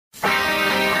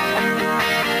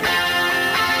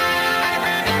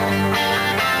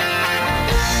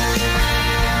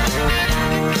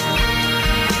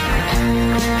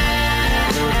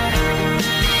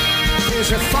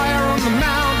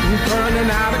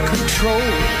burning out of control.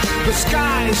 The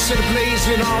skies set ablaze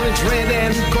in orange, red,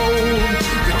 and gold.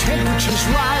 The temperature's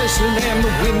rising and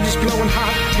the wind is blowing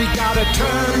hot. We gotta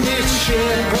turn this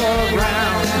ship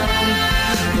around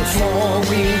before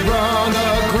we run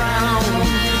aground.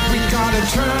 We gotta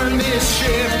turn this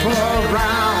ship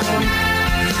around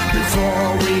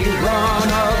before we run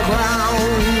aground.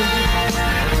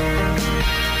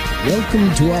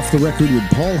 Welcome to Off the Record with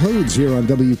Paul Hodes here on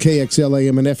WKXL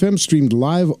AM and FM, streamed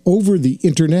live over the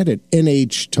internet at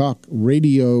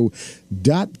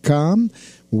nhtalkradio.com,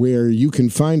 where you can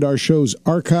find our shows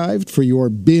archived for your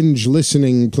binge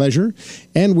listening pleasure.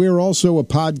 And we're also a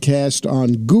podcast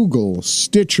on Google,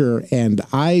 Stitcher, and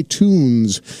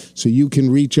iTunes, so you can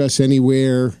reach us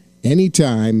anywhere,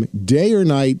 anytime, day or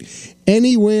night,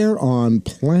 anywhere on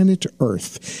planet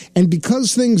Earth. And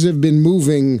because things have been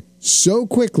moving so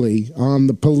quickly on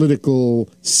the political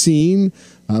scene,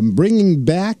 I'm bringing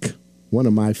back one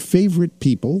of my favorite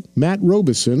people, Matt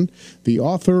Robison, the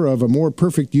author of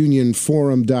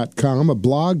AmorePerfectUnionForum.com, a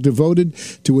blog devoted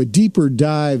to a deeper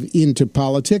dive into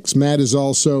politics. Matt is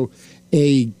also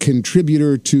a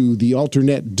contributor to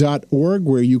thealternet.org,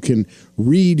 where you can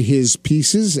read his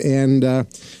pieces, and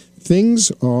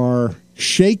things are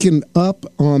shaken up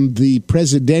on the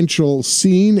presidential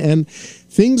scene, and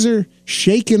things are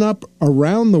shaken up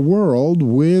around the world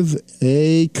with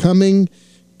a coming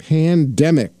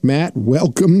pandemic. Matt,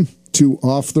 welcome to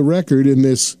Off the Record in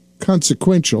this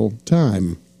consequential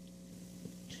time.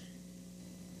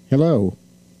 Hello.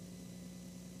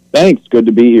 Thanks. Good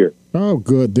to be here. Oh,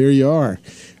 good. There you are.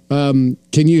 Can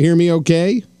you hear me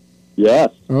okay?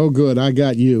 Yes. Oh, good. I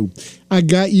got you. I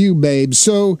got you, babe.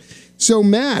 So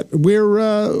Matt, we're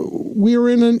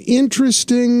in an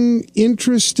interesting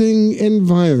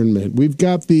environment. We've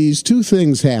got these two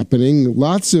things happening.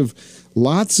 Lots of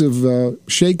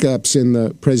shakeups in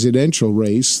the presidential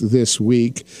race this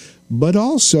week, but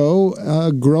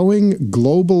also growing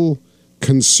global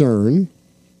concern,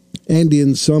 and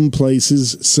in some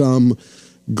places some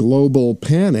global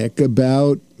panic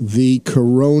about the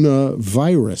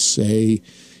coronavirus,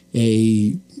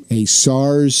 a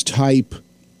SARS type,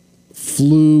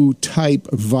 flu type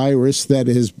virus that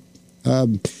has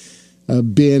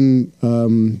been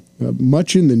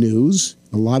much in the news.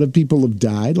 A lot of people have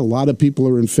died. A lot of people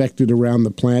are infected around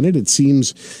the planet. It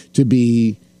seems to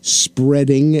be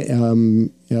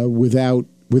spreading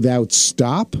without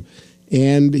stop.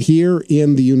 And here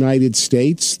in the United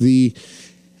States, the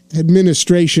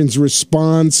administration's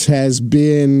response has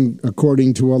been,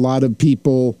 according to a lot of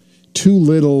people, too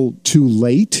little, too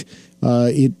late.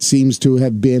 It seems to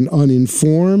have been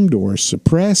uninformed or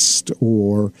suppressed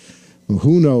or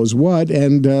who knows what.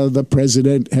 And the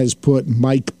president has put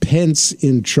Mike Pence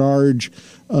in charge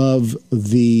of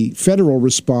the federal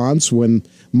response when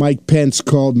Mike Pence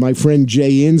called my friend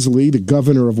Jay Inslee, the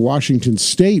governor of Washington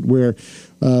State, where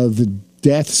the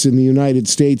deaths in the United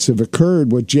States have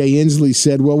occurred. What Jay Inslee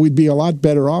said, well, we'd be a lot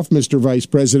better off, Mr. Vice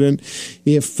President,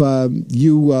 if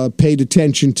you paid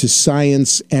attention to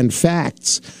science and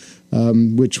facts.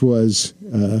 Which was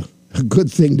a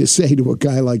good thing to say to a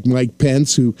guy like Mike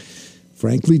Pence, who,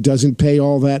 frankly, doesn't pay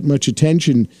all that much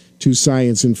attention to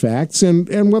science and facts.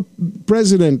 And what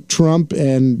President Trump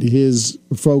and his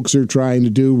folks are trying to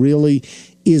do really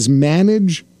is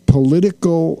manage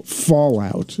political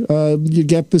fallout. You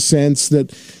get the sense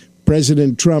that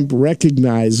President Trump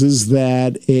recognizes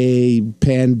that a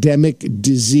pandemic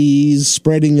disease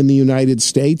spreading in the United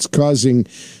States, causing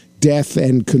death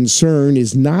and concern,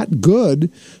 is not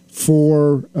good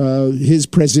for his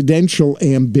presidential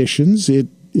ambitions. It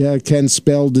can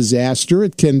spell disaster.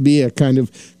 It can be a kind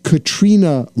of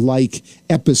Katrina-like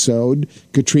episode.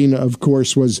 Katrina, of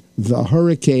course, was the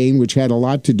hurricane, which had a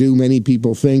lot to do, many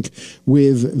people think,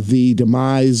 with the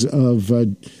demise of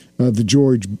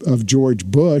George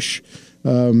Bush.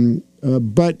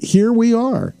 But here we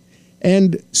are.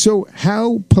 And so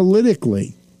how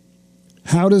politically,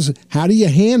 how do you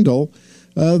handle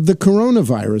the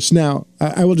coronavirus? Now,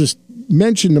 I will just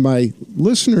mention to my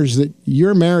listeners that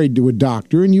you're married to a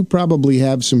doctor, and you probably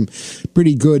have some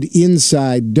pretty good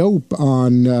inside dope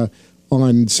on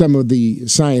some of the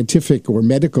scientific or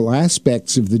medical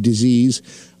aspects of the disease.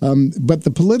 But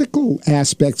the political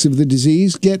aspects of the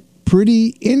disease get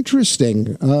pretty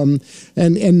interesting,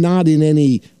 and not in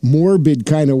any morbid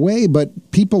kind of way,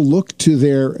 but people look to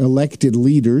their elected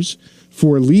leaders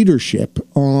for leadership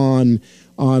on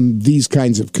these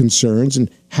kinds of concerns. And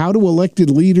how do elected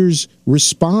leaders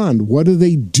respond? What do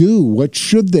they do? What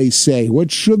should they say?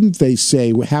 What shouldn't they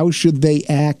say? How should they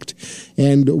act?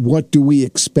 And what do we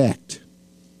expect?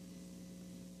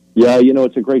 Yeah,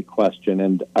 it's a great question.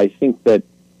 And I think that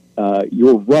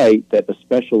you're right that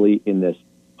especially in this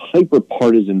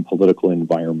hyper-partisan political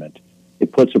environment,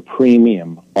 it puts a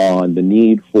premium on the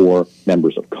need for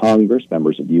members of Congress,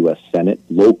 members of the U.S. Senate,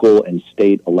 local and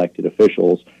state elected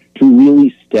officials to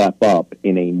really step up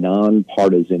in a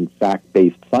nonpartisan,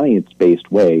 fact-based,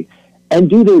 science-based way and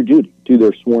do their duty, do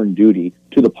their sworn duty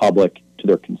to the public, to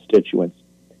their constituents,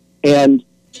 and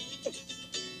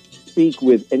speak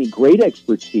with any great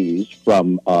expertise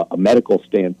from a medical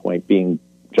standpoint, being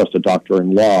just a doctor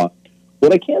in law.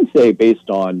 What I can say, based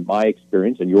on my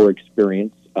experience and your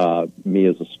experience, me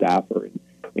as a staffer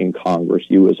in Congress,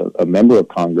 you as a member of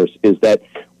Congress, is that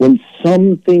when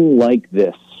something like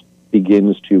this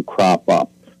begins to crop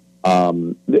up,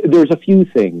 there's a few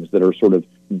things that are sort of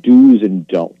do's and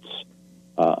don'ts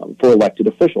for elected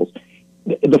officials.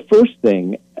 The first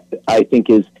thing I think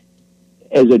is,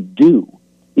 as a do,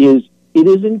 is it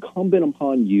is incumbent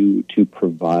upon you to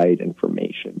provide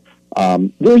information.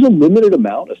 There's a limited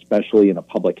amount, especially in a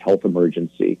public health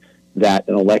emergency, that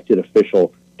an elected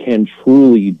official can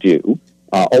truly do,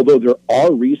 although there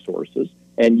are resources,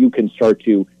 and you can start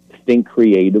to think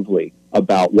creatively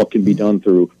about what can be done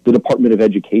through the Department of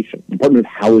Education, Department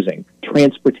of Housing,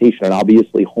 Transportation, and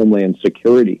obviously Homeland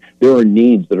Security. There are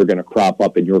needs that are going to crop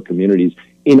up in your communities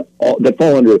that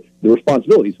fall under the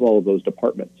responsibilities of all of those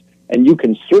departments. And you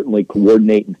can certainly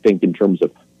coordinate and think in terms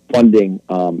of funding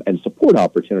and support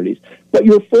opportunities. But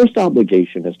your first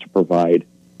obligation is to provide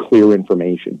clear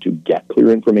information, to get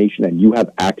clear information, and you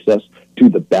have access to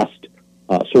the best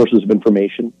sources of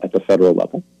information at the federal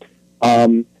level.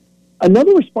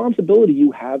 Another responsibility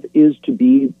you have is to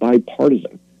be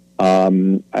bipartisan.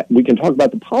 We can talk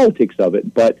about the politics of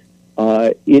it, but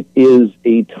it is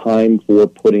a time for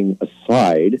putting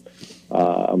aside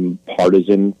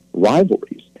partisan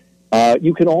rivalries.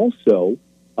 You can also,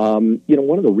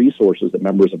 one of the resources that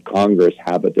members of Congress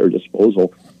have at their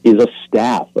disposal is a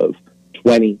staff of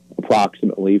 20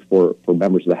 approximately for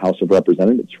members of the House of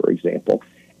Representatives, for example.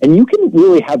 And you can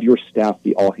really have your staff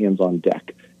be all hands on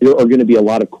deck. There are going to be a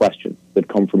lot of questions that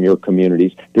come from your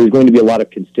communities. There's going to be a lot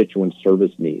of constituent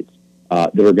service needs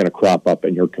that are going to crop up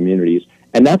in your communities.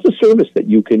 And that's a service that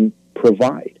you can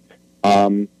provide.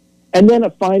 And then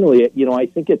finally, I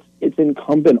think it's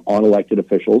incumbent on elected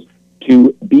officials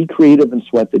to be creative and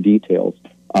sweat the details.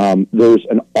 There's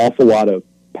an awful lot of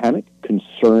panic,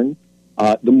 concern.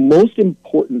 The most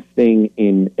important thing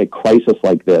in a crisis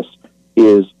like this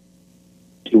is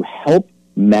to help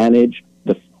manage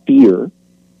the fear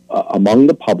among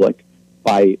the public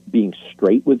by being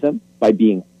straight with them, by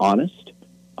being honest,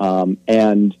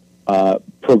 and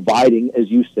providing,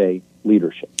 as you say,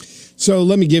 leadership. So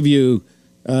let me give you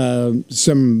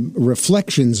some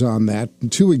reflections on that.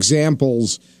 2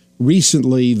 examples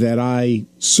recently that I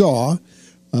saw.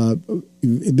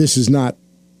 This is not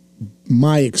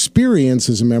my experience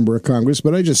as a member of Congress,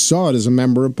 but I just saw it as a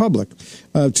member of public.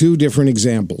 2 different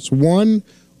examples. One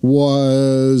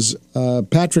was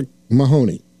Patrick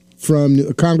Mahoney,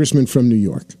 a congressman from New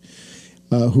York,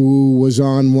 who was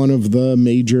on one of the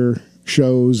major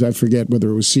shows. I forget whether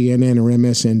it was CNN or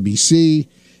MSNBC.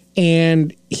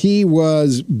 And he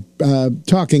was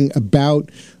talking about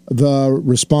the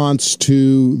response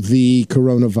to the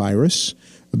coronavirus,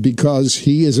 because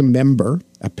he is a member,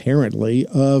 apparently,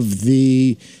 of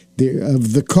the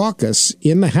caucus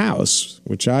in the House,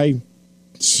 which I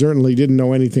certainly didn't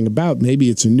know anything about. Maybe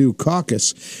it's a new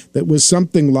caucus that was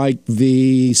something like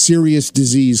the Serious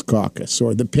Disease Caucus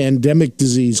or the Pandemic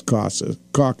Disease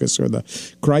Caucus or the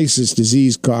Crisis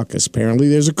Disease Caucus. Apparently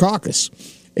there's a caucus.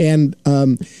 And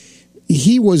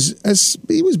he was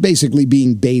basically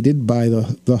being baited by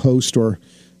the host or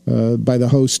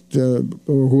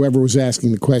whoever was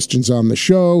asking the questions on the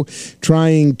show,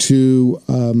 trying to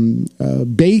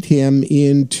bait him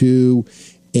into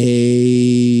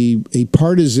a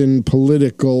partisan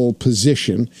political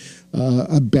position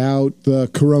about the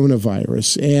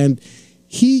coronavirus. And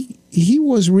he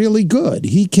was really good.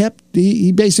 He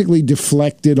basically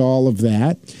deflected all of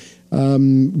that,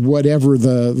 whatever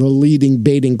the leading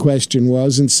baiting question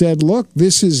was, and said, look,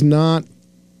 this is not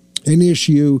an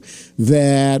issue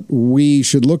that we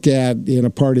should look at in a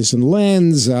partisan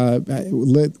lens.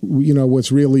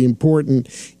 What's really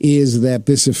important is that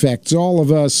this affects all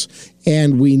of us,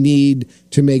 and we need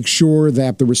to make sure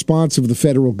that the response of the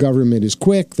federal government is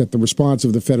quick, that the response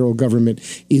of the federal government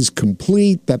is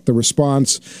complete, that the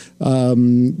response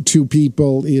to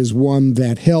people is one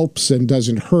that helps and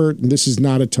doesn't hurt. And this is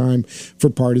not a time for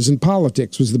partisan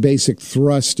politics, was the basic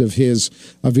thrust of his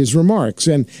remarks.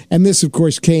 And this, of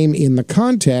course, came in the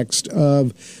context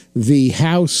of the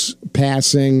House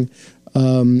passing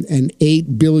an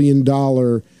 $8 billion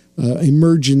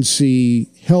emergency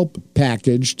help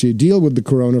package to deal with the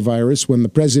coronavirus when the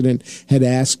president had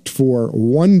asked for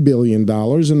 $1 billion.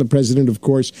 And the president, of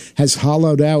course, has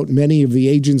hollowed out many of the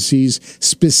agencies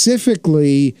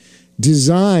specifically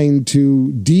designed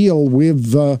to deal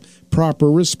with the proper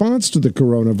response to the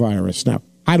coronavirus. Now,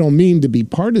 I don't mean to be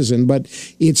partisan, but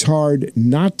it's hard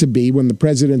not to be when the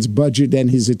president's budget and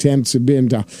his attempts have been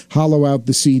to hollow out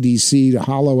the CDC, to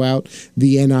hollow out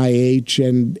the NIH,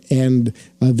 and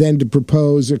then to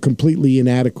propose a completely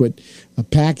inadequate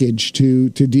package to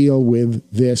deal with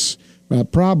this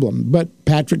problem. But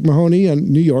Patrick Mahoney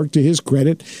in New York, to his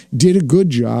credit, did a good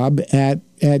job at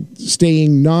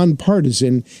staying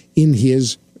nonpartisan in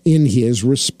his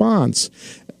response.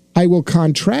 I will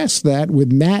contrast that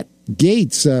with Matt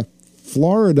Gaetz, a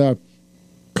Florida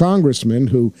congressman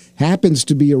who happens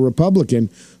to be a Republican,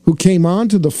 who came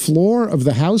onto the floor of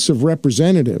the House of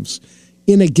Representatives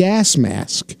in a gas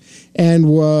mask and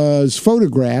was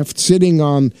photographed sitting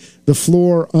on the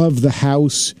floor of the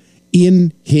House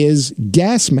in his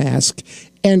gas mask.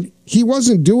 And he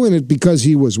wasn't doing it because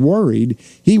he was worried.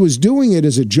 He was doing it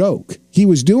as a joke. He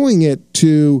was doing it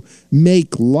to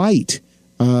make light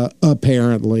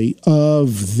apparently,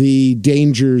 of the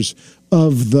dangers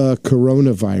of the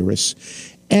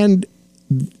coronavirus. And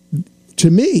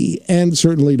to me, and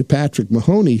certainly to Patrick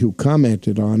Mahoney, who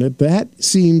commented on it, that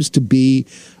seems to be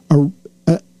an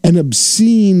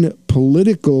obscene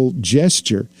political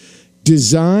gesture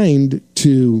designed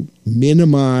to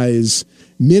minimize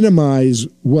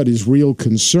what is real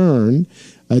concern,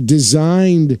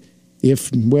 designed,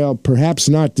 perhaps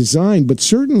not designed, but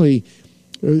certainly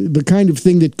the kind of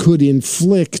thing that could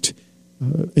inflict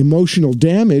emotional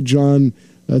damage on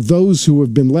those who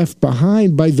have been left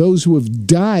behind by those who have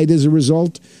died as a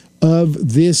result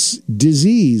of this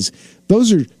disease.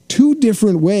 Those are two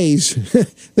different ways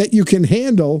that you can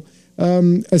handle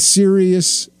a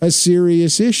serious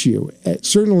issue.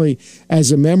 Certainly,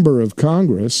 as a member of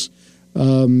Congress,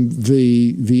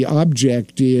 the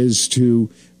object is to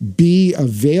be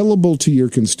available to your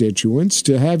constituents,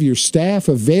 to have your staff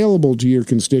available to your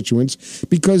constituents,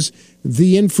 because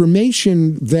the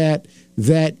information that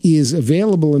is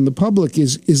available in the public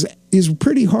is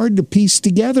pretty hard to piece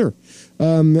together.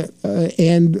 And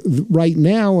right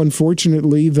now,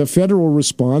 unfortunately, the federal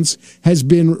response has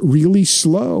been really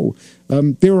slow.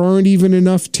 There aren't even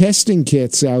enough testing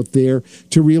kits out there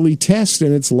to really test,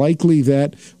 and it's likely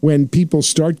that when people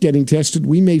start getting tested,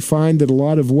 we may find that a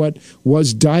lot of what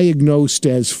was diagnosed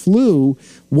as flu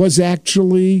was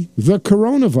actually the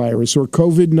coronavirus or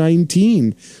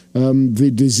COVID-19,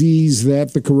 the disease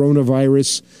that the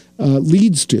coronavirus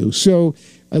leads to. So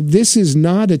this is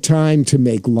not a time to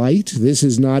make light. This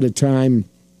is not a time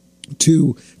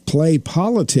to play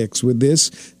politics with this.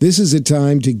 This is a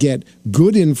time to get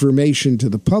good information to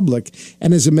the public.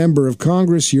 And as a member of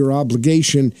Congress, your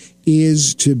obligation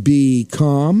is to be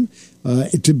calm,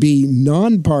 to be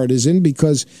nonpartisan,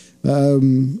 because a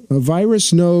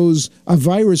virus knows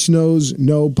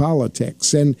no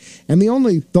politics. And the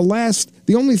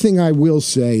only thing I will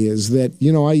say is that,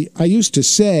 I used to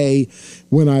say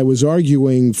when I was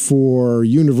arguing for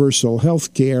universal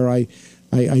health care,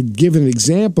 I'd give an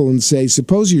example and say,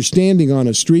 suppose you're standing on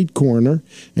a street corner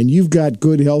and you've got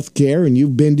good health care and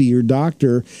you've been to your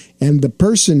doctor, and the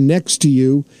person next to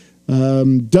you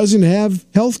doesn't have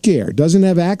health care, doesn't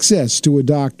have access to a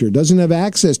doctor, doesn't have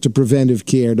access to preventive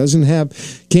care,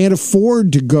 can't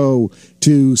afford to go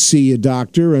to see a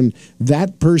doctor, and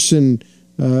that person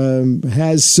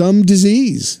has some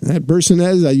disease. That person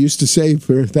has, I used to say,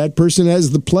 that person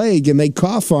has the plague, and they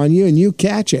cough on you and you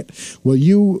catch it. Well,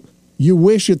 you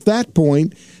wish at that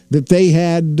point that they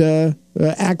had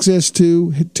access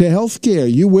to health care.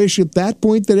 You wish at that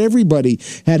point that everybody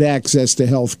had access to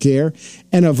health care.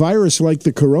 And a virus like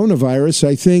the coronavirus,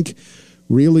 I think,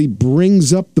 really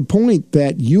brings up the point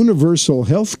that universal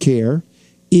health care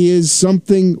is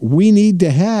something we need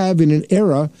to have in an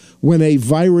era when a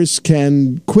virus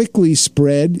can quickly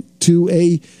spread to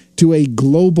a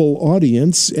global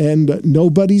audience and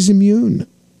nobody's immune.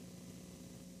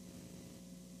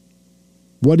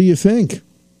 What do you think?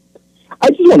 I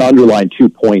just want to underline 2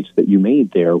 points that you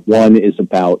made there. One is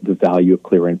about the value of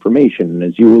clear information. And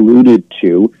as you alluded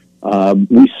to,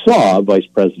 we saw Vice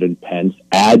President Pence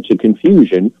add to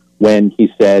confusion when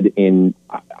he said in,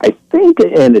 I think,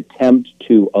 an attempt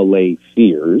to allay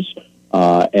fears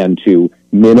and to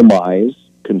minimize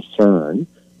concern,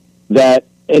 that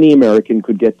any American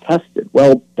could get tested.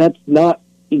 Well, that's not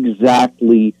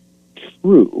exactly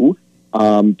true.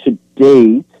 To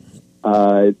date,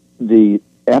 the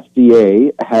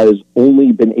FDA has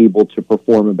only been able to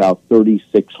perform about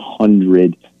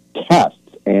 3,600 tests,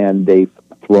 and they've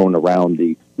thrown around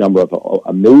the number of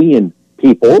a million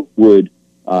people would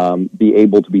be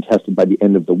able to be tested by the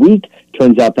end of the week.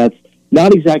 Turns out that's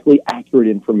not exactly accurate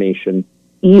information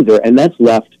either, and that's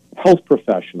left health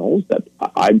professionals that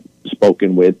I've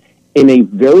spoken with in a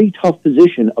very tough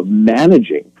position of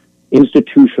managing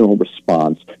institutional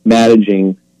response,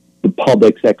 managing the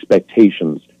public's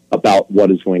expectations about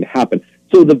what is going to happen.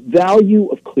 So the value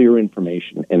of clear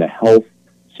information in a health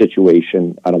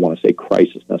situation, I don't want to say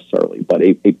crisis necessarily, but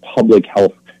a public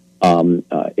health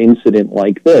incident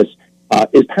like this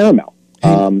is paramount.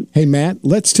 Hey, Matt,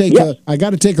 let's take I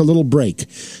got to take a little break.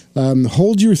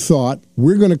 Hold your thought.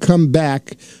 We're going to come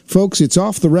back. Folks, it's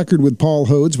Off the Record with Paul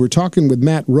Hodes. We're talking with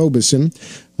Matt Robeson,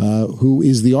 who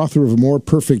is the author of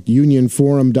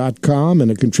moreperfectunionforum.com and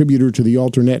a contributor to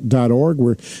thealternet.org.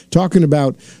 We're talking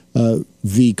about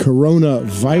the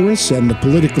coronavirus and the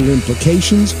political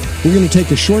implications. We're going to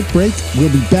take a short break.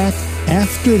 We'll be back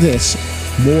after this.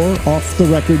 More Off the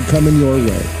Record coming your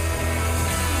way.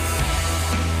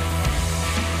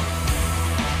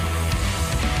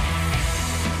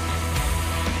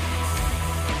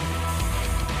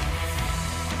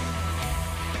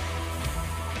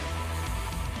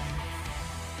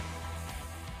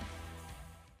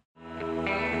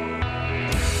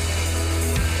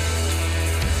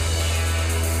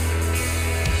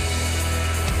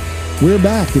 We're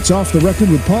back. It's Off the Record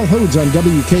with Paul Hodes on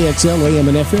WKXL AM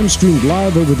and FM, streamed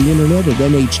live over the internet at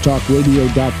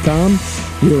nhtalkradio.com.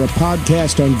 We're a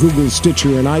podcast on Google,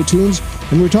 Stitcher, and iTunes.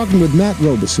 And we're talking with Matt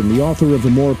Robeson, the author of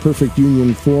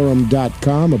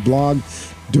moreperfectunionforum.com, a blog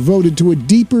devoted to a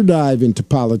deeper dive into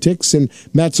politics. And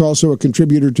Matt's also a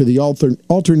contributor to the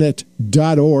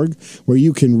alternate.org, where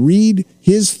you can read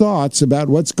his thoughts about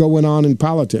what's going on in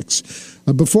politics.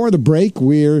 Before the break,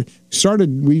 we've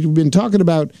been talking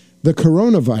about the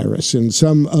coronavirus and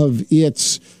some of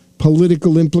its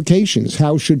political implications.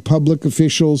 How should public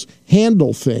officials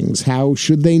handle things? How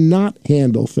should they not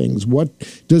handle things? What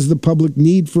does the public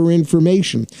need for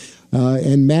information?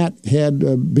 And Matt had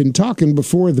been talking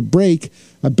before the break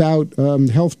about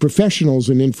health professionals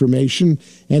and information,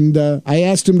 and I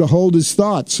asked him to hold his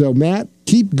thoughts. So, Matt,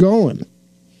 keep going.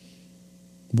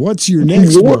 What's your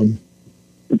next one?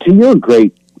 To your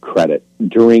great credit,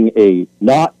 during a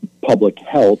not public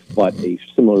health, but a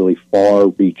similarly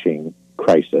far-reaching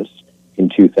crisis in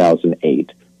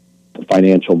 2008, the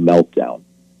financial meltdown,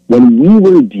 when we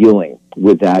were dealing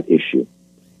with that issue,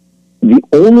 the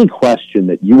only question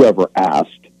that you ever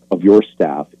asked of your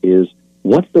staff is,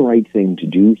 what's the right thing to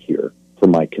do here for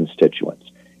my constituents?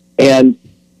 And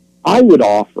I would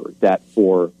offer that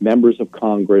for members of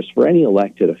Congress, for any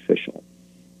elected official,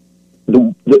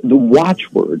 the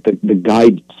watchword, the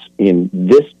guidance in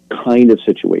this kind of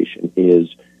situation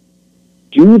is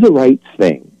do the right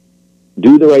thing.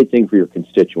 Do the right thing for your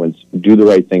constituents. Do the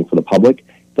right thing for the public.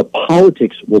 The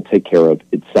politics will take care of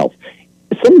itself.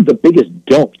 Some of the biggest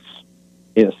don'ts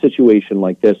in a situation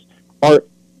like this are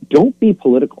don't be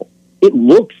political. It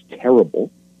looks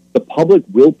terrible. The public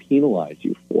will penalize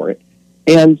you for it.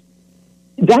 And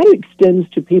that extends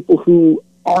to people who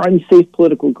are on safe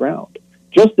political ground.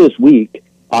 Just this week,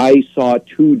 I saw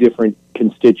two different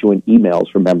constituent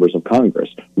emails from members of Congress.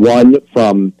 One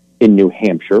from in New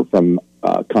Hampshire from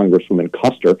Congresswoman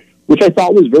Custer, which I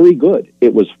thought was very good.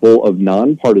 It was full of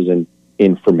nonpartisan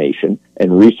information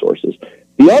and resources.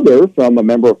 The other from a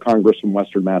member of Congress from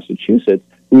Western Massachusetts,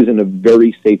 who's in a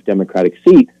very safe Democratic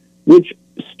seat, which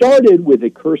started with a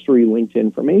cursory link to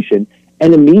information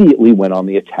and immediately went on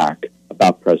the attack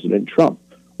about President Trump.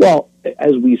 Well,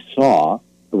 as we saw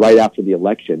right after the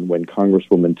election, when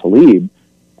Congresswoman Tlaib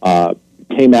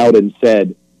came out and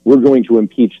said, we're going to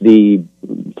impeach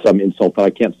some insult that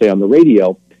I can't say on the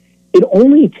radio, it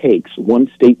only takes one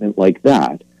statement like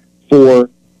that for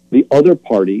the other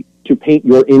party to paint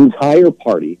your entire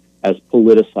party as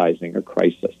politicizing a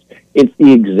crisis. It's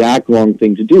the exact wrong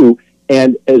thing to do.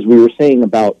 And as we were saying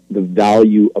about the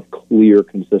value of clear,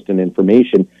 consistent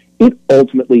information, it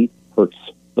ultimately hurts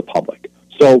the public.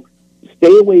 So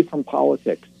stay away from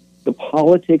politics. The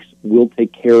politics will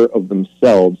take care of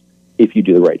themselves if you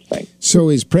do the right thing. So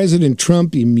is President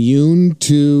Trump immune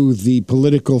to the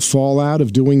political fallout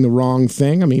of doing the wrong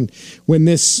thing? I mean, when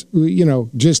this,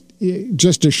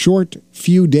 just a short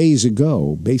few days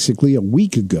ago, basically a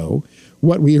week ago,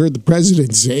 what we heard the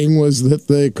president saying was that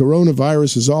the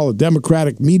coronavirus is all a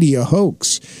Democratic media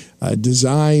hoax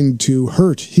designed to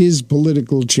hurt his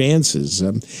political chances.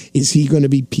 Is he going to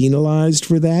be penalized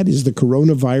for that? Is the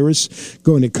coronavirus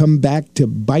going to come back to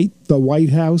bite the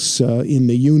White House in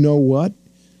the you-know-what?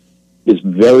 It's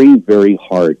very, very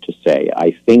hard to say.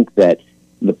 I think that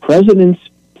the president's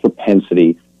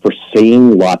propensity for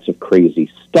saying lots of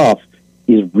crazy stuff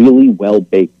is really well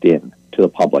baked in to the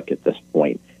public at this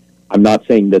point. I'm not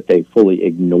saying that they fully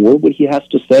ignore what he has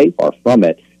to say, far from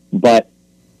it, but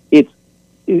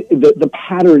the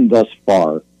pattern thus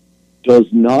far does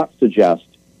not suggest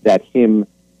that him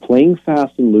playing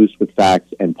fast and loose with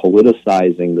facts and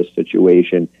politicizing the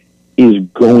situation is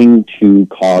going to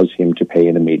cause him to pay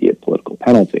an immediate political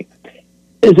penalty.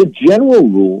 As a general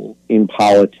rule in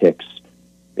politics,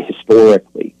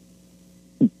 historically,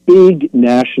 big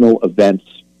national events,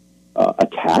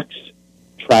 attacks,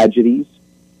 tragedies,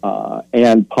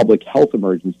 and public health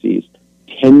emergencies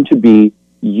tend to be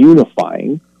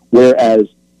unifying, whereas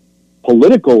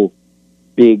political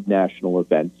big national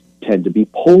events tend to be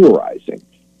polarizing.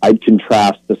 I'd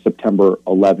contrast the September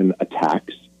 11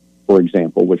 attacks, for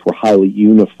example, which were highly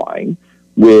unifying,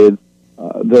 with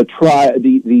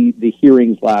the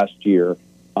hearings last year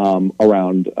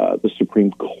around the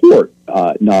Supreme Court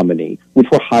nominee, which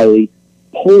were highly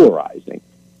polarizing.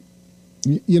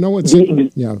 You know what's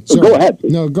yeah? So go ahead.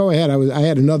 Please. No, go ahead. I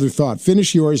had another thought.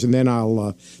 Finish yours, and then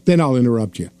I'll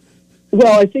interrupt you.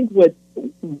 Well, I think what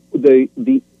the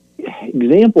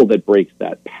example that breaks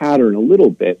that pattern a little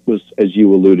bit was, as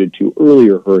you alluded to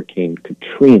earlier, Hurricane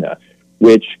Katrina,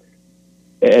 which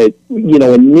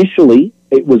initially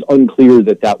it was unclear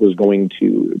that was going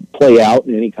to play out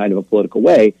in any kind of a political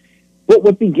way. But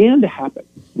what began to happen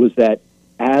was that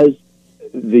as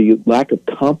the lack of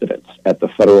confidence at the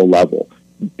federal level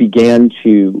began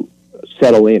to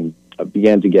settle in,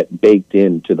 began to get baked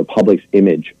into the public's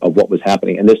image of what was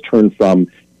happening, and this turned from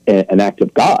an act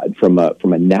of God, from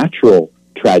a natural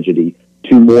tragedy,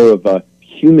 to more of a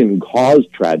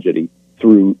human-caused tragedy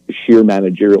through sheer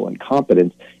managerial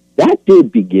incompetence, that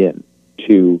did begin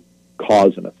to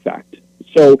cause an effect.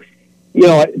 So,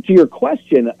 to your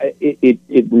question, it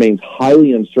remains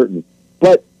highly uncertain,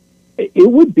 but it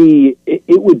would be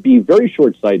very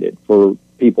short-sighted for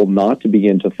people not to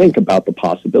begin to think about the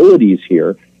possibilities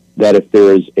here, that if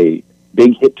there is a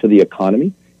big hit to the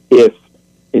economy, if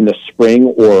in the spring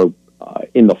or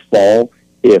in the fall,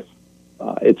 if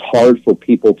it's hard for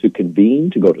people to convene,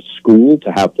 to go to school,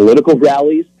 to have political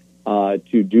rallies,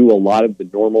 to do a lot of the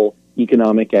normal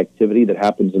economic activity that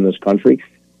happens in this country,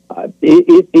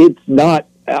 it's not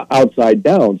outside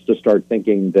bounds to start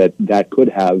thinking that could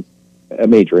have a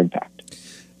major impact.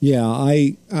 Yeah,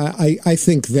 I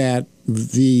think that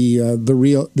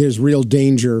there's real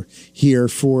danger here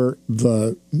for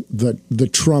the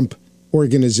Trump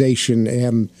organization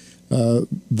and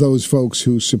those folks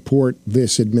who support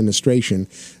this administration.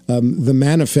 The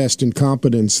manifest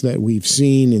incompetence that we've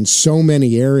seen in so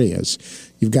many areas.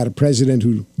 You've got a president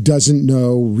who doesn't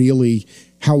know really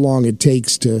how long it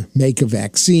takes to make a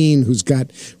vaccine, who's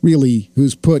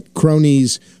put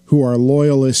cronies who are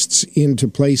loyalists into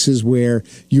places where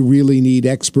you really need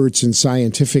experts and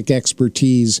scientific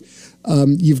expertise.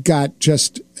 You've got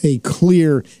just a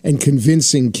clear and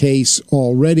convincing case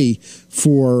already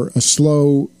for a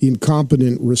slow,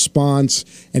 incompetent response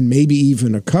and maybe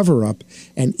even a cover-up.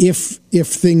 And if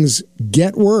things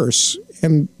get worse,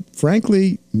 and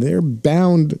frankly, they're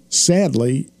bound,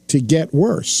 sadly, to get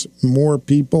worse. More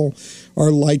people are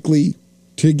likely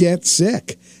to get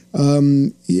sick.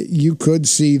 You could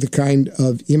see the kind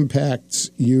of impacts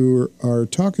you are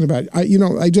talking about.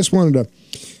 I just wanted to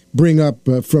bring up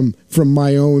from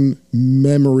my own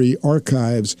memory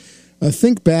archives,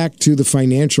 think back to the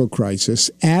financial crisis.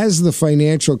 As the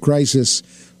financial crisis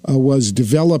was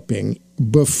developing,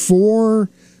 before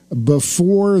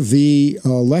the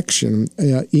election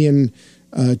in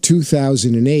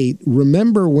 2008,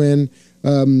 remember when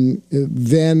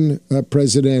then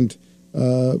President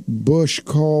Bush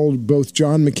called both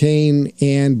John McCain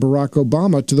and Barack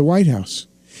Obama to the White House.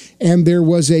 And there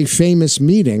was a famous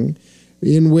meeting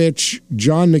in which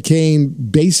John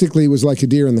McCain basically was like a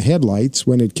deer in the headlights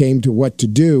when it came to what to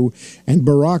do, and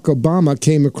Barack Obama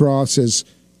came across as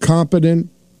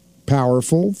competent,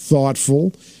 powerful,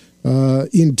 thoughtful,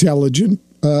 intelligent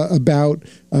about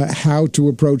how to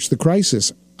approach the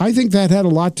crisis. I think that had a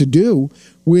lot to do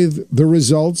with the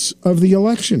results of the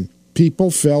election.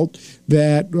 People felt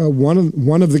that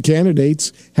one of the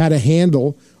candidates had a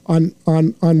handle on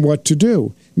what to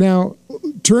do. Now,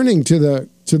 turning to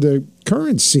the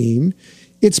current scene,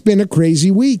 it's been a crazy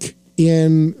week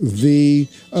in the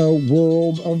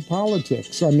world of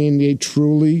politics. I mean, a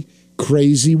truly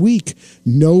crazy week.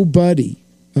 Nobody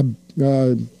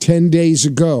 10 days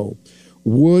ago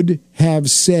would have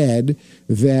said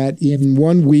that in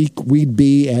 1 week we'd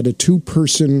be at a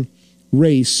two-person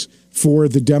race for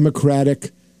the Democratic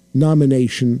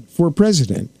nomination for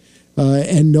president.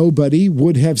 And nobody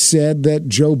would have said that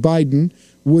Joe Biden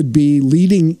would be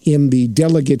leading in the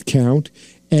delegate count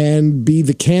and be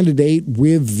the candidate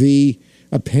with the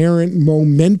apparent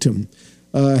momentum,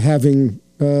 having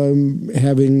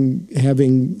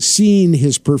seen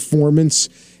his performance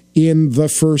in the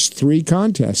first three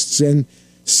contests. And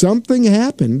something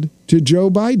happened to Joe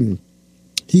Biden.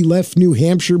 He left New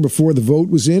Hampshire before the vote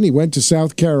was in. He went to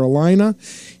South Carolina.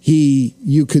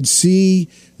 You could see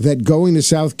that going to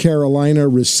South Carolina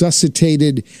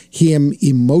resuscitated him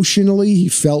emotionally. He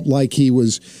felt like he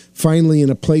was finally in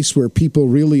a place where people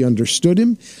really understood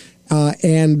him.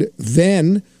 And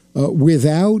then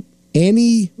without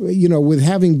any, with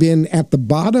having been at the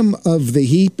bottom of the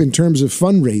heap in terms of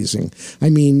fundraising, I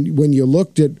mean, when you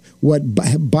looked at what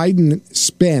Biden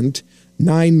spent,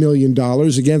 $9 million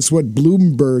against what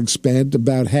Bloomberg spent,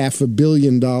 about $500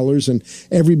 million, and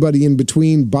everybody in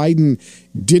between. Biden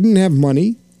didn't have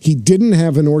money. He didn't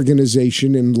have an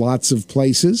organization in lots of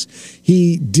places.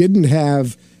 He didn't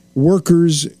have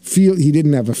workers. He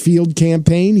didn't have a field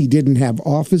campaign. He didn't have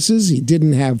offices. He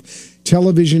didn't have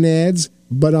television ads.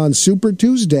 But on Super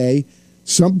Tuesday,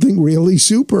 something really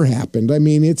super happened. I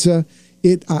mean, I think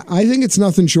it's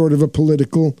nothing short of a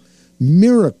political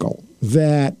miracle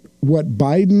that what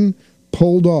Biden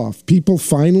pulled off, people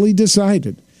finally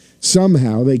decided,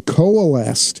 somehow they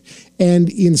coalesced, and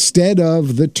instead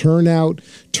of the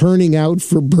turning out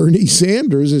for Bernie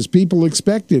Sanders, as people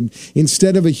expected,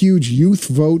 instead of a huge youth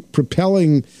vote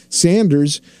propelling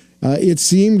Sanders, it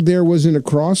seemed there was an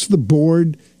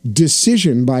across-the-board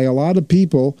decision by a lot of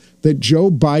people that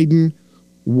Joe Biden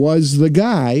was the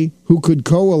guy who could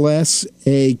coalesce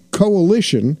a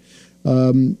coalition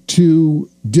to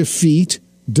defeat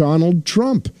Donald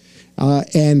Trump.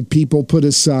 And people put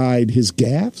aside his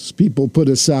gaffes. People put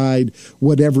aside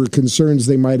whatever concerns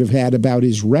they might have had about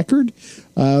his record.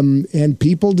 And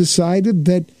people decided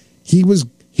that he was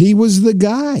the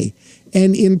guy.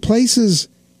 And in places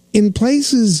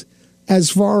as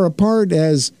far apart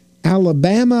as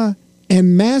Alabama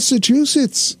and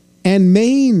Massachusetts and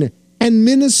Maine and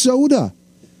Minnesota,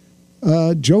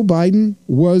 Joe Biden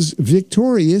was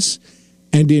victorious.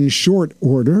 And in short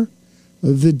order,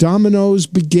 the dominoes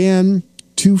began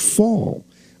to fall.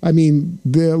 I mean,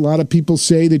 a lot of people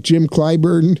say that Jim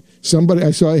Clyburn,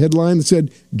 I saw a headline that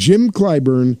said, Jim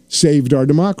Clyburn saved our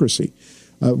democracy.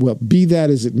 Well, be that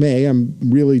as it may, I'm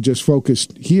really just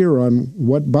focused here on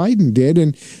what Biden did.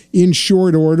 And in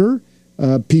short order,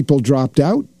 people dropped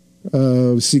out.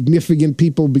 Significant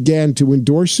people began to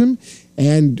endorse him.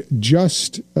 And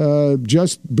just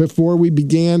before we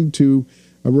began to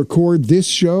record this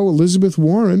show, Elizabeth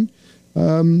Warren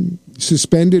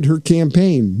suspended her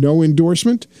campaign. No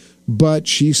endorsement, but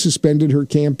she suspended her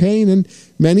campaign. And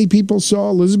many people saw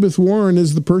Elizabeth Warren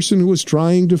as the person who was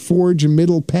trying to forge a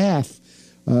middle path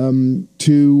to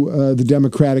the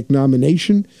Democratic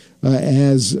nomination,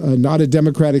 as not a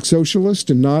Democratic socialist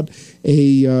and not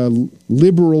a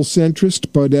liberal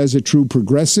centrist, but as a true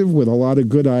progressive with a lot of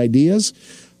good ideas.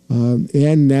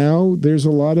 And now there's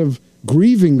a lot of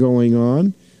grieving going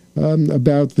on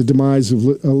about the demise of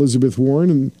Elizabeth Warren,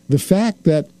 and the fact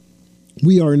that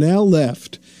we are now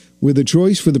left with a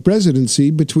choice for the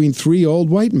presidency between three old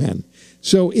white men.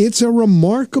 So it's a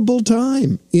remarkable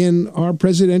time in our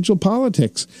presidential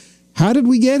politics. How did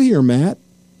we get here, Matt?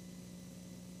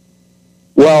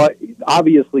 Well,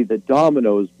 obviously the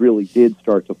dominoes really did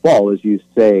start to fall, as you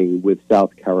say, with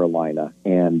South Carolina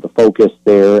and the focus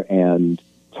there, and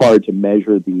it's hard to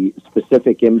measure the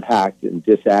specific impact and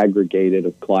disaggregate it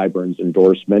of Clyburn's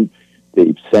endorsement.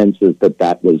 The sense is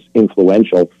that was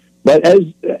influential. But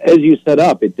as you set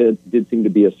up, it did seem to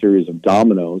be a series of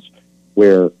dominoes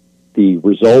where the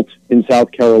result in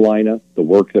South Carolina, the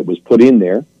work that was put in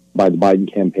there by the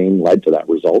Biden campaign led to that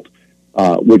result,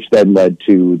 which then led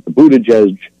to the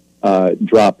Buttigieg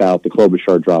dropout, the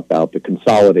Klobuchar dropout, the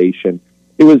consolidation.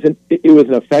 It was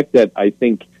an effect that I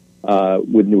think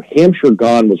with New Hampshire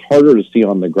gone was harder to see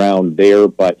on the ground there,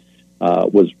 but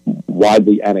was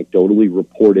widely anecdotally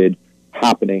reported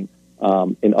happening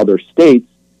in other states.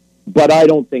 But I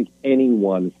don't think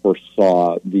anyone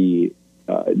foresaw the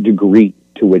degree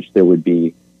to which there would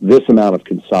be this amount of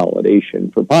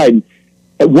consolidation for Biden.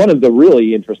 And one of the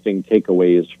really interesting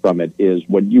takeaways from it is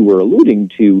what you were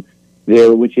alluding to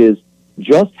there, which is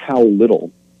just how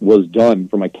little was done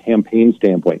from a campaign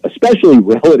standpoint, especially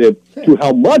relative to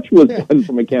how much was done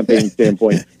from a campaign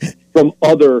standpoint from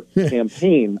other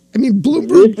campaigns. I mean,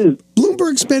 Bloomberg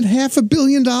Bloomberg spent $500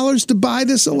 million to buy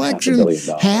this election.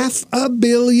 $500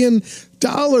 million,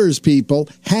 people.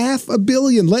 $500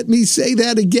 million. Let me say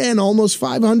that again. Almost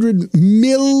 $500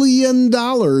 million.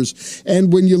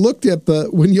 And when you looked at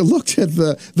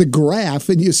the graph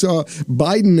and you saw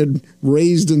Biden had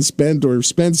raised and spent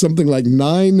something like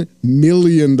 $9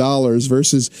 million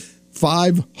versus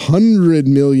 $500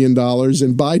 million, and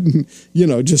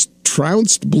Biden, just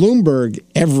trounced Bloomberg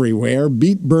everywhere,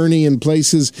 beat Bernie in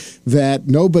places that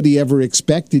nobody ever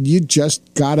expected. You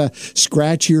just gotta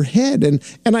scratch your head. And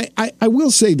I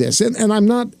will say this, and I'm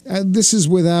not. This is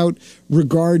without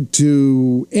regard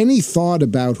to any thought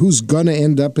about who's gonna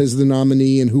end up as the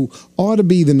nominee and who ought to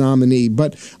be the nominee.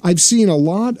 But I've seen a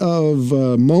lot of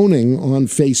moaning on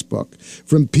Facebook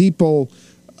from people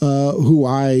who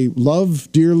I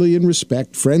love dearly and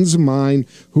respect, friends of mine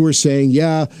who are saying,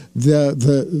 yeah,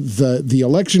 the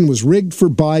election was rigged for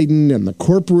Biden and the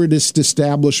corporatist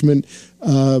establishment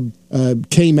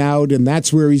came out, and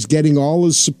that's where he's getting all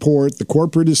his support. The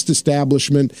corporatist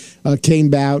establishment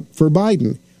came out for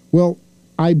Biden. Well,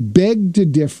 I beg to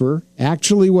differ.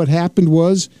 Actually, what happened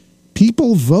was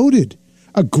people voted.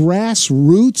 A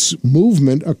grassroots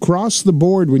movement across the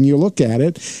board, when you look at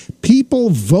it, people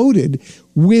voted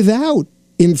without,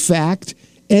 in fact,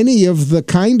 any of the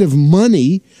kind of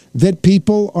money that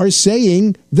people are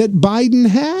saying that Biden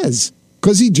has,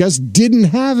 because he just didn't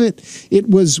have it. It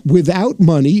was without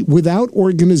money, without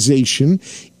organization.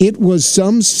 It was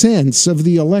some sense of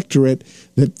the electorate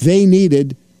that they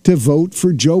needed to vote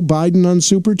for Joe Biden on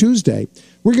Super Tuesday.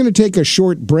 We're going to take a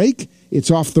short break.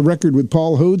 It's Off the Record with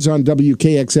Paul Hodes on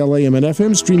WKXL AM and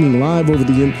FM, streaming live over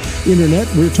the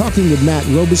internet. We're talking with Matt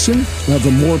Robison of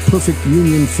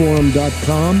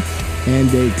amoreperfectunionforum.com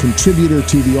and a contributor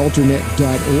to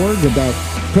thealternet.org about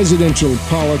presidential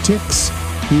politics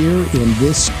here in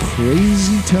this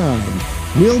crazy time.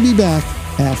 We'll be back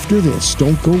after this.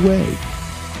 Don't go away.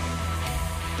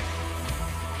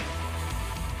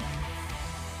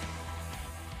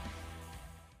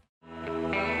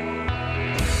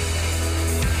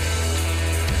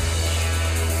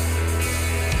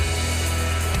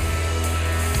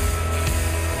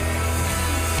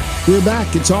 We're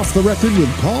back. It's Off the Record with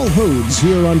Paul Hodes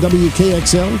here on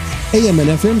WKXL, AM and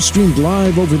FM, streamed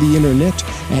live over the internet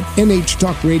at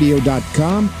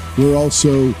nhtalkradio.com. We're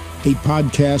also a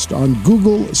podcast on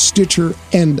Google, Stitcher,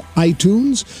 and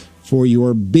iTunes. For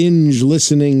your binge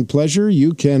listening pleasure,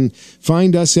 you can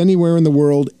find us anywhere in the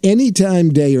world,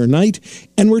 anytime, day or night.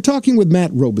 And we're talking with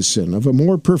Matt Robison of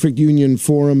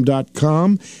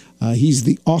amoreperfectunionforum.com. He's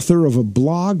the author of a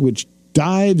blog which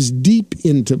dives deep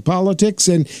into politics,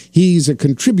 and he's a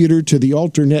contributor to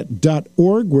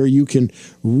thealternet.org, where you can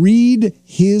read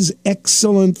his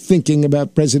excellent thinking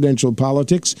about presidential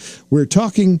politics. We're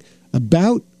talking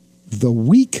about the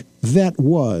week that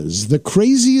was, the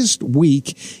craziest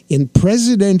week in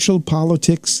presidential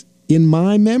politics in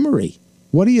my memory.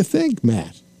 What do you think,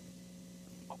 Matt?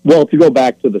 Well, to go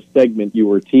back to the segment you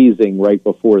were teasing right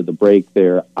before the break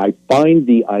there, I find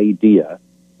the idea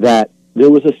that there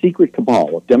was a secret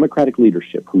cabal of Democratic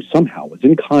leadership who somehow was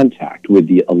in contact with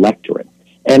the electorate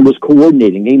and was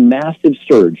coordinating a massive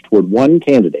surge toward one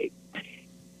candidate.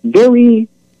 Very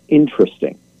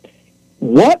interesting.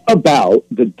 What about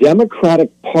the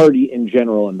Democratic Party in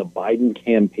general and the Biden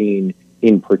campaign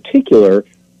in particular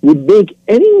would make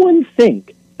anyone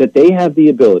think that they have the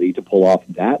ability to pull off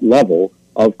that level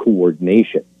of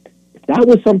coordination? If that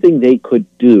was something they could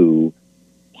do,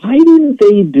 why didn't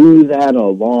they do that a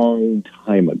long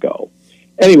time ago?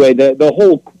 Anyway, the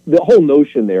whole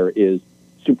notion there is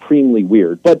supremely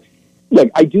weird. But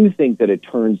look, I do think that it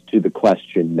turns to the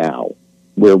question now,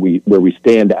 where we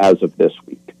stand as of this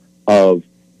week, of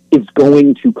it's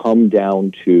going to come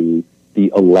down to the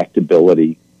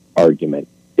electability argument.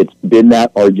 It's been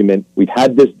that argument. We've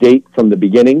had this date from the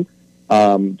beginning,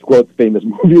 to quote the famous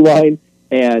movie line,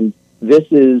 and this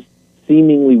is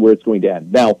seemingly where it's going to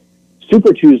end. Now,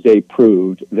 Super Tuesday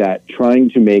proved that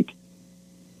trying to make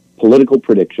political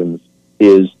predictions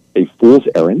is a fool's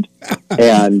errand,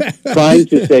 and trying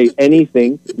to say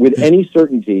anything with any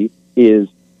certainty is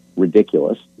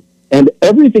ridiculous. And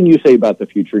everything you say about the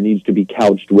future needs to be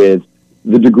couched with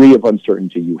the degree of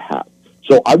uncertainty you have.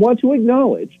 So I want to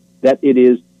acknowledge that it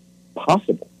is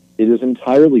possible, it is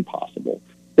entirely possible,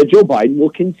 that Joe Biden will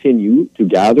continue to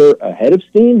gather a head of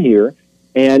steam here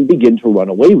and begin to run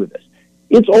away with this.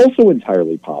 It's also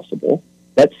entirely possible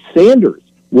that Sanders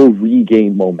will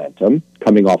regain momentum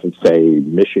coming off of, say,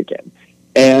 Michigan,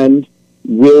 and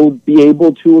will be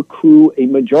able to accrue a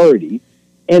majority.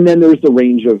 And then there's the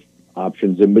range of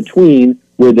options in between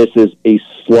where this is a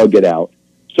slug it out.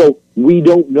 So we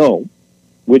don't know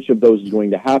which of those is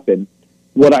going to happen.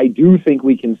 What I do think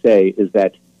we can say is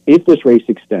that if this race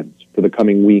extends for the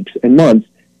coming weeks and months,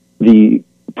 the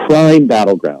prime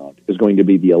battleground is going to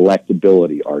be the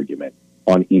electability argument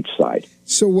on each side.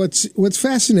 So what's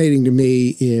fascinating to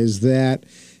me is that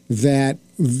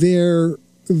there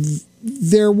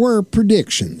were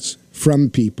predictions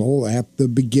from people at the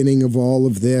beginning of all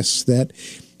of this that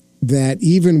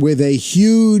even with a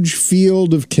huge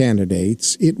field of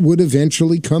candidates, it would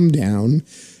eventually come down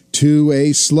to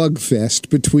a slugfest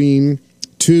between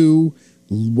two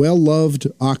well-loved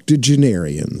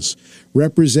octogenarians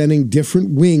representing different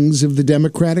wings of the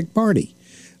Democratic Party.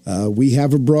 We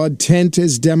have a broad tent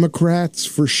as Democrats,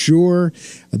 for sure.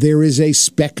 There is a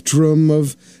spectrum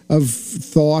of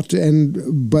thought,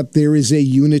 but there is a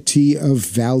unity of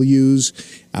values.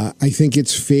 I think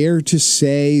it's fair to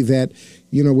say that,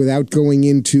 without going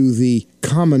into the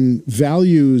common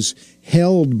values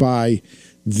held by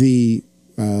the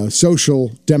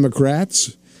social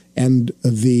democrats and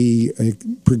the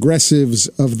progressives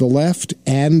of the left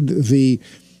and the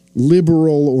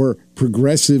liberal or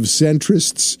progressive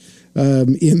centrists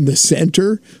in the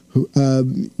center.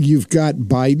 You've got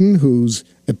Biden, whose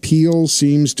appeal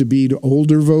seems to be to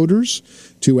older voters,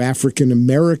 to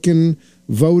African-American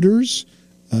voters,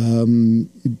 to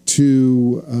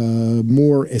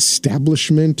more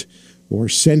establishment or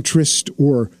centrist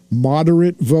or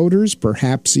moderate voters,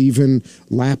 perhaps even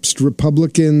lapsed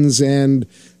Republicans and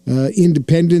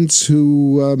independents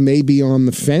who may be on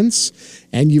the fence.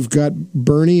 And you've got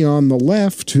Bernie on the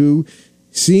left, who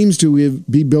seems to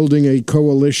be building a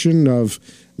coalition of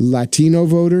Latino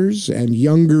voters and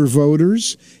younger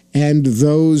voters and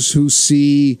those who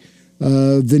see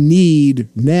the need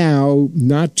now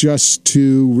not just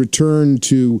to return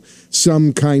to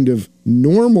some kind of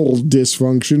normal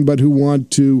dysfunction, but who want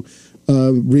to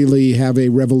really have a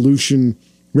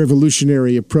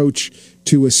revolutionary approach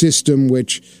to a system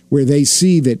where they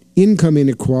see that income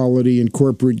inequality and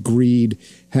corporate greed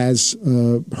has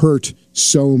hurt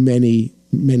so many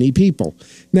people.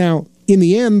 Now, in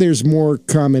the end, there's more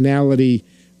commonality,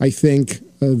 I think,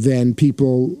 than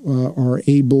people are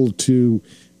able to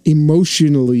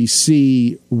emotionally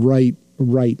see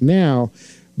right now.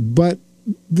 But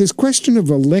this question of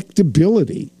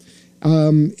electability,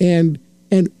 and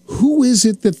who is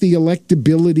it that the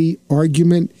electability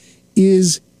argument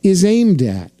is aimed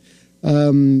at?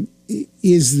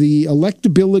 Is the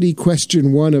electability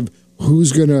question one of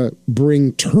who's going to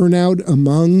bring turnout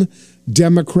among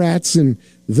Democrats and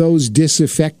those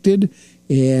disaffected?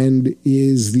 And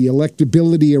is the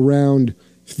electability around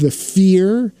the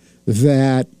fear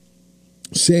that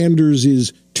Sanders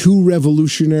is too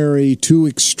revolutionary, too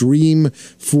extreme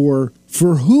for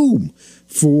whom?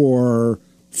 For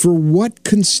what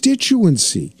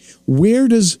constituency? Where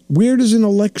does an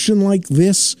election like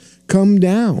this come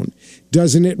down?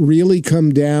 Doesn't it really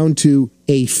come down to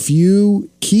a few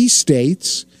key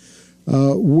states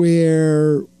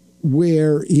where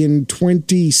in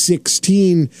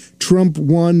 2016 Trump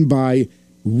won by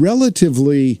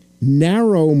relatively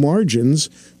narrow margins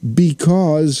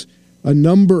because a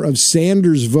number of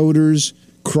Sanders voters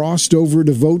crossed over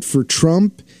to vote for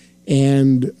Trump,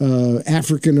 and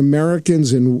African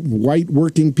Americans and white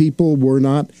working people were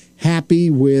not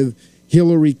happy with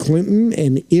Hillary Clinton?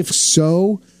 And if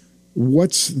so,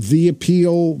 what's the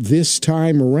appeal this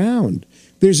time around?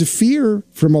 There's a fear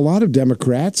from a lot of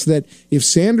Democrats that if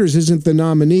Sanders isn't the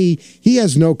nominee, he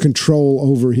has no control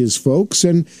over his folks,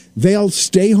 and they'll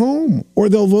stay home, or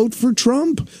they'll vote for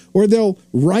Trump, or they'll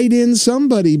write in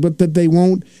somebody, but that they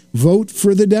won't vote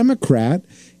for the Democrat.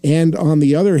 And on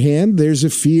the other hand, there's a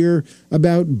fear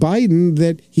about Biden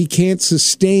that he can't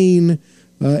sustain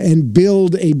and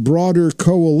build a broader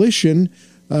coalition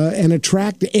and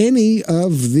attract any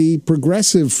of the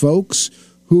progressive folks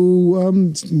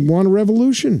who want a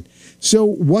revolution. So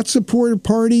what's a poor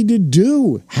party to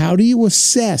do? How do you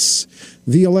assess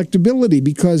the electability?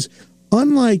 Because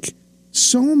unlike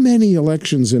so many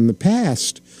elections in the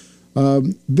past,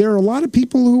 there are a lot of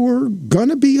people who are going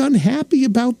to be unhappy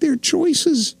about their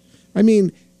choices. I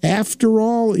mean, after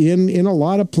all, in a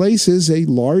lot of places, a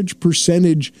large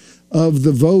percentage of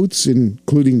the votes,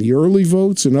 including the early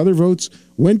votes and other votes,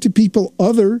 went to people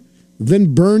other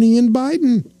than Bernie and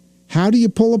Biden. How do you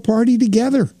pull a party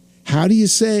together? How do you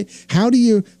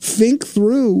think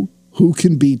through who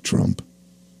can beat Trump?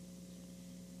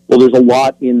 Well, there's a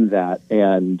lot in that,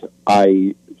 and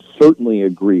I certainly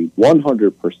agree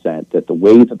 100% that the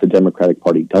way that the Democratic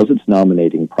Party does its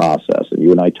nominating process, and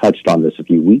you and I touched on this a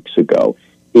few weeks ago,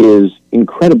 is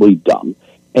incredibly dumb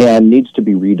and needs to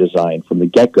be redesigned from the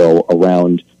get-go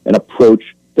around an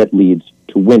approach that leads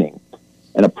to winning.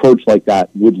 An approach like that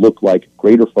would look like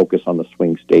greater focus on the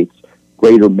swing states,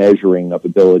 greater measuring of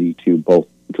ability to both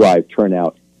drive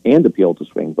turnout and appeal to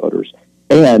swing voters,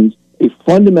 and a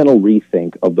fundamental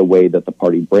rethink of the way that the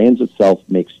party brands itself,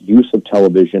 makes use of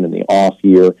television in the off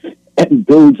year, and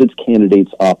builds its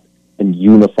candidates up and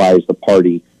unifies the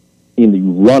party in the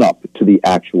run-up to the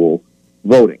actual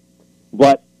voting.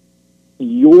 But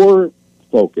your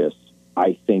focus,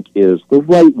 I think, is the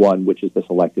right one, which is this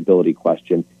electability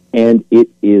question, and it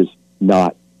is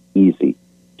not easy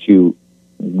to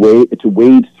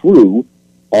wade through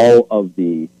all of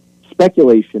the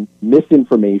speculation,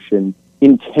 misinformation,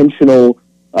 intentional,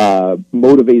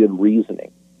 motivated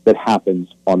reasoning that happens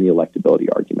on the electability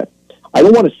argument. I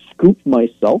don't want to scoop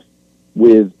myself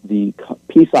with the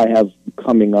piece I have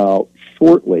coming out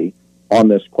shortly on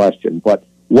this question, but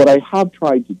what I have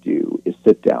tried to do is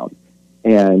sit down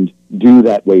and do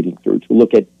that wading through, to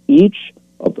look at each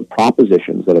of the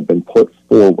propositions that have been put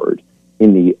forward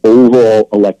in the overall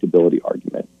electability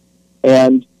argument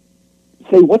and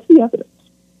say, what's the evidence?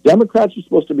 Democrats are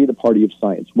supposed to be the party of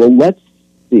science. Well, let's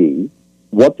see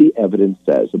what the evidence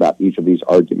says about each of these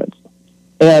arguments.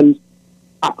 And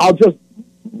I'll just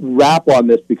wrap on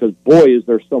this because, boy, is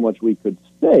there so much we could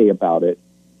say about it,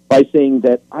 by saying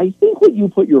that I think what you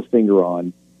put your finger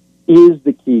on is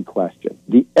the key question.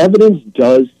 The evidence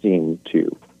does seem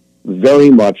to very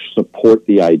much support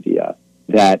the idea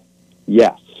that,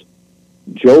 yes,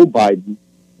 Joe Biden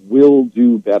will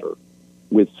do better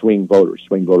with swing voters.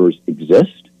 Swing voters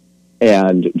exist,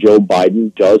 and Joe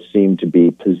Biden does seem to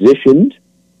be positioned,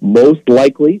 most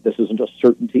likely, this isn't a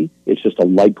certainty, it's just a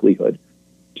likelihood,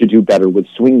 to do better with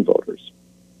swing voters.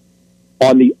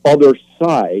 On the other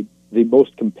side, the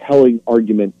most compelling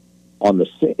argument in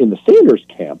the Sanders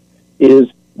camp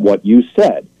is what you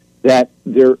said, that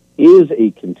there is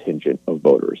a contingent of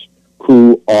voters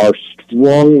who are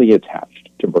strongly attached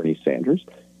to Bernie Sanders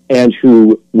and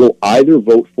who will either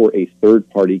vote for a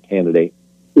third-party candidate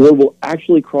or will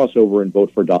actually cross over and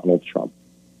vote for Donald Trump.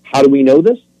 How do we know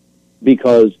this?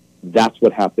 Because that's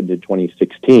what happened in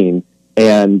 2016,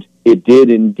 and it did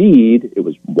indeed, it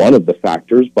was one of the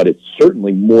factors, but it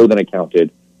certainly more than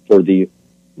accounted for the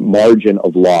margin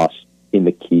of loss in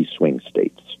the key swing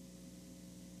states.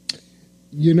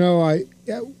 You know,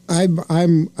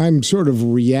 I'm sort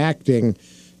of reacting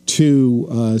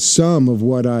to some of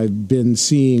what I've been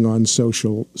seeing on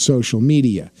social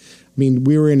media. I mean,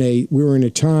 we're in a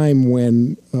time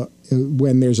when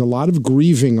there's a lot of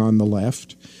grieving on the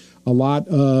left. A lot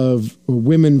of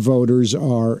women voters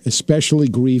are especially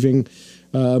grieving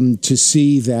to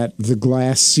see that the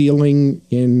glass ceiling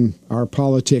in our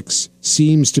politics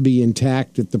seems to be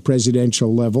intact at the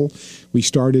presidential level. We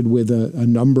started with a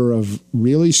number of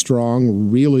really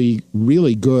strong, really,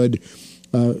 really good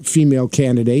female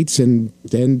candidates, and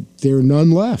then there are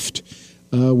none left.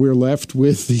 We're left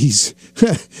with these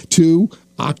two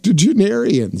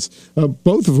octogenarians,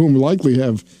 both of whom likely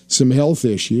have some health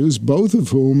issues, both of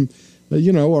whom,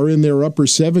 are in their upper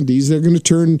 70s. They're going to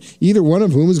turn, either one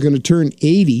of whom is going to turn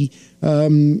 80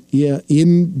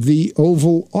 in the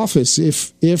Oval Office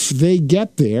if they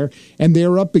get there. And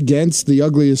they're up against the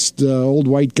ugliest old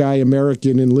white guy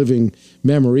American in living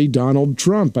memory, Donald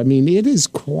Trump. I mean, it is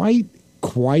quite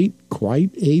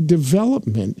a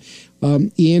development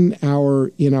in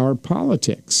our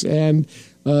politics. And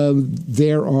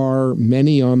there are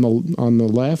many on the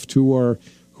left who are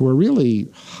really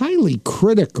highly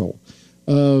critical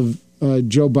of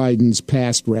Joe Biden's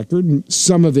past record.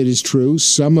 Some of it is true,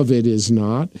 some of it is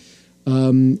not.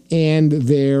 And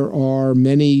there are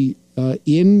many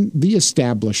in the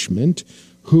establishment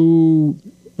who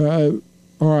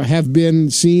have been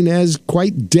seen as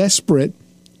quite desperate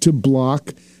to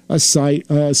block a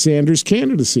Sanders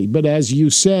candidacy. But as you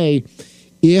say,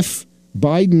 if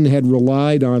Biden had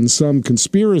relied on some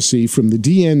conspiracy from the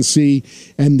DNC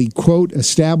and the, quote,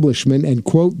 establishment and,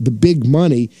 quote, the big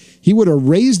money, he would have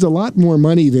raised a lot more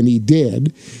money than he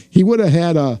did. He would have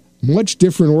had a much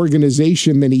different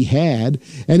organization than he had,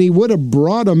 and he would have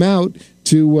brought him out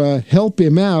to help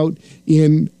him out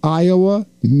in Iowa,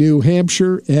 New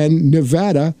Hampshire, and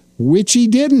Nevada, which he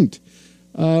didn't.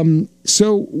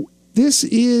 So this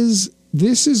is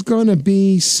going to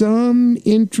be some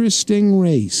interesting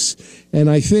race. And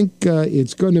I think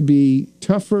it's going to be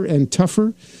tougher and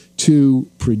tougher to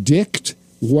predict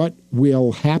what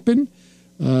will happen.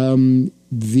 The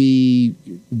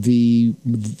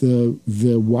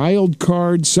wild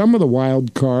card, some of the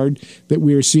wild card that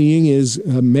we're seeing is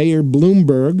Mayor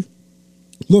Bloomberg.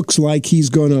 Looks like he's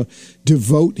going to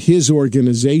devote his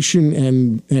organization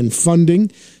and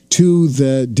funding to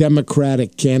the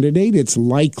Democratic candidate. It's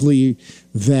likely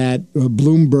that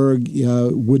Bloomberg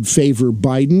would favor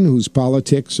Biden, whose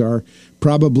politics are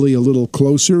probably a little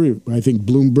closer. I think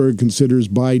Bloomberg considers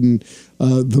Biden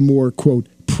the more, quote,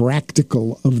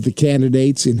 practical of the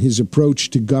candidates in his approach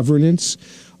to governance,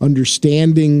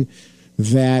 understanding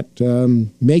that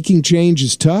making change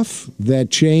is tough, that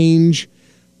change,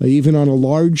 even on a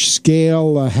large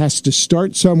scale, has to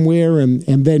start somewhere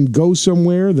and then go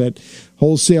somewhere, that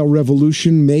wholesale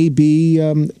revolution may be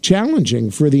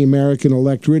challenging for the American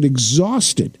electorate,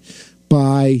 exhausted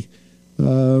by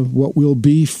what will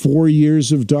be 4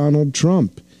 years of Donald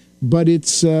Trump. But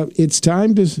it's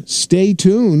time to stay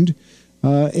tuned.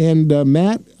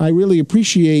 Matt, I really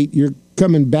appreciate your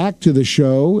coming back to the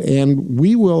show, and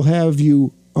we will have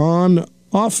you on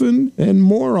often and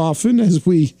more often as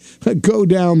we go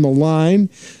down the line,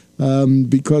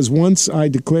 because once I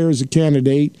declare as a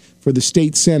candidate for the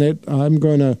state Senate, I'm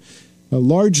going to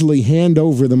largely hand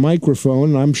over the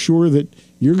microphone. I'm sure that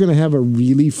you're going to have a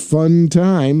really fun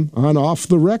time on Off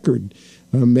the Record.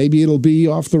 Maybe it'll be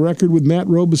Off the Record with Matt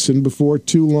Robison before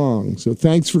too long. So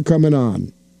thanks for coming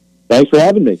on. Thanks for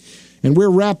having me. And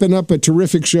we're wrapping up a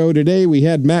terrific show today. We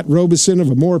had Matt Robison of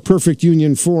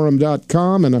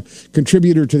amoreperfectunionforum.com and a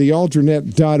contributor to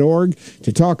thealternet.org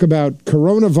to talk about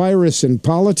coronavirus and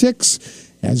politics,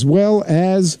 as well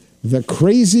as the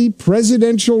crazy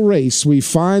presidential race we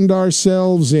find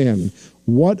ourselves in.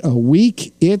 What a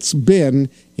week it's been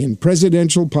in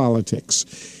presidential politics.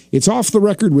 It's Off the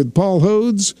Record with Paul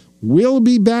Hodes. We'll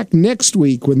be back next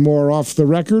week with more Off the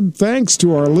Record. Thanks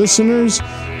to our listeners.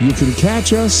 You can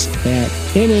catch us at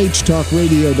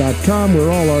nhtalkradio.com, where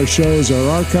all our shows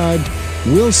are archived.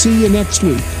 We'll see you next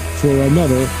week for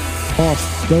another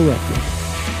Off the Record.